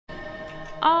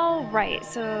Alright,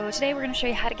 so today we're going to show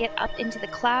you how to get up into the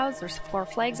clouds. There's 4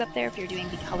 flags up there if you're doing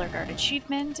the color guard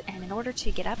achievement, and in order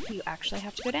to get up you actually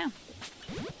have to go down.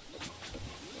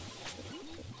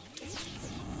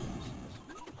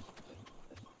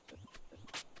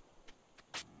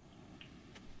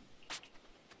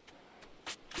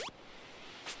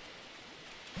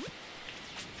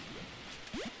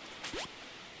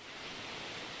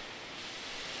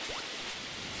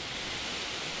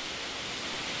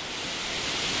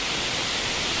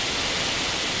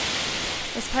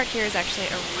 This part here is actually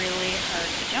really hard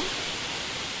to jump.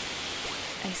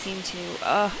 I seem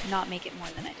to not make it more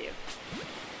than I do.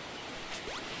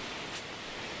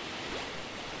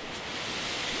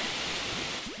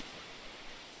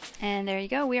 And there you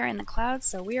go, we are in the clouds,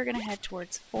 so we are going to head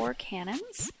towards 4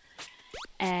 cannons.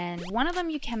 And one of them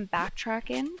you can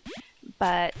backtrack in,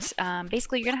 but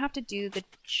basically you're going to have to do the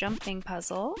jumping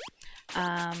puzzle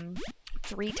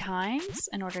 3 times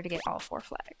in order to get all 4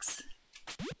 flags.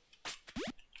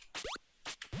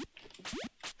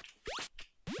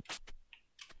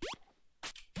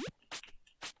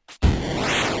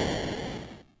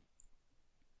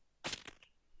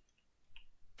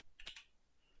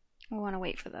 We want to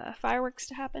wait for the fireworks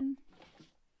to happen.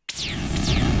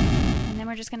 And then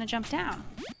we're just going to jump down.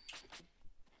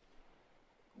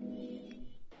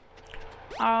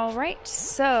 Alright,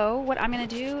 so what I'm going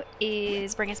to do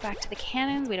is bring us back to the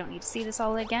cannons. We don't need to see this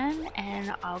all again,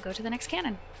 and I'll go to the next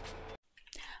cannon.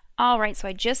 Alright, so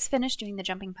I just finished doing the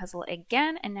jumping puzzle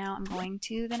again, and now I'm going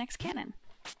to the next cannon.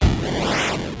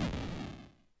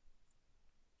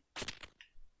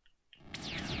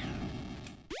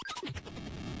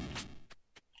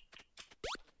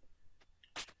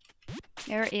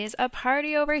 There is a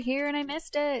party over here and I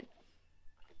missed it.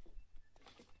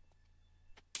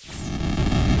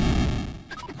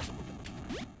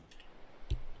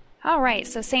 Alright,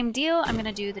 so same deal. I'm going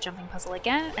to do the jumping puzzle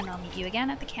again and I'll meet you again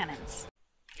at the cannons.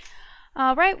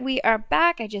 Alright, we are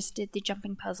back. I just did the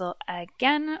jumping puzzle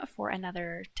again for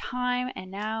another time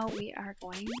and now we are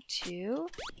going to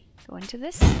go into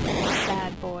this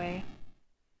bad boy.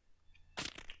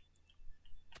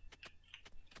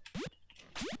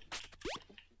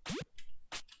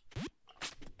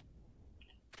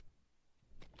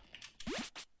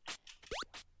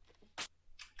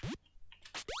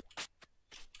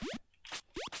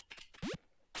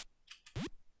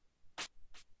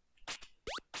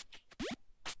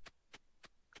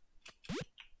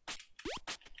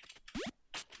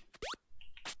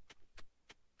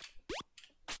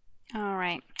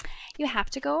 Alright, you have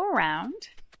to go around.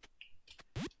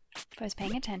 If I was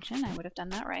paying attention, I would have done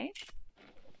that right.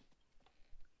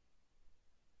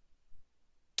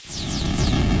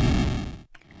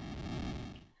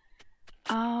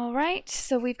 Alright,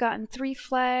 so we've gotten 3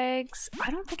 flags.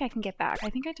 I don't think I can get back. I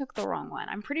think I took the wrong one.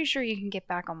 I'm pretty sure you can get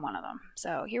back on one of them.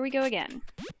 So here we go again.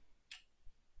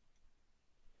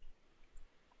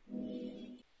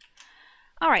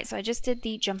 Alright, so I just did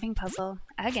the jumping puzzle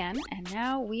again, and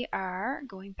now we are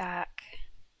going back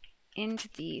into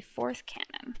the 4th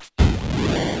cannon.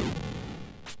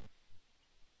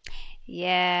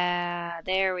 Yeah,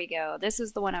 there we go. This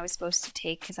is the one I was supposed to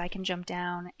take because I can jump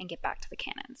down and get back to the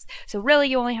cannons. So really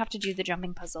you only have to do the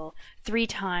jumping puzzle 3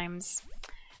 times.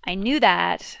 I knew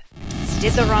that.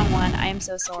 Did the wrong one. I am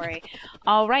so sorry.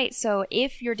 Alright, so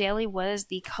if your daily was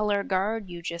the color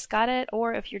guard, you just got it.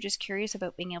 Or if you're just curious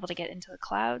about being able to get into the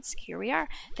clouds, here we are.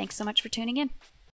 Thanks so much for tuning in.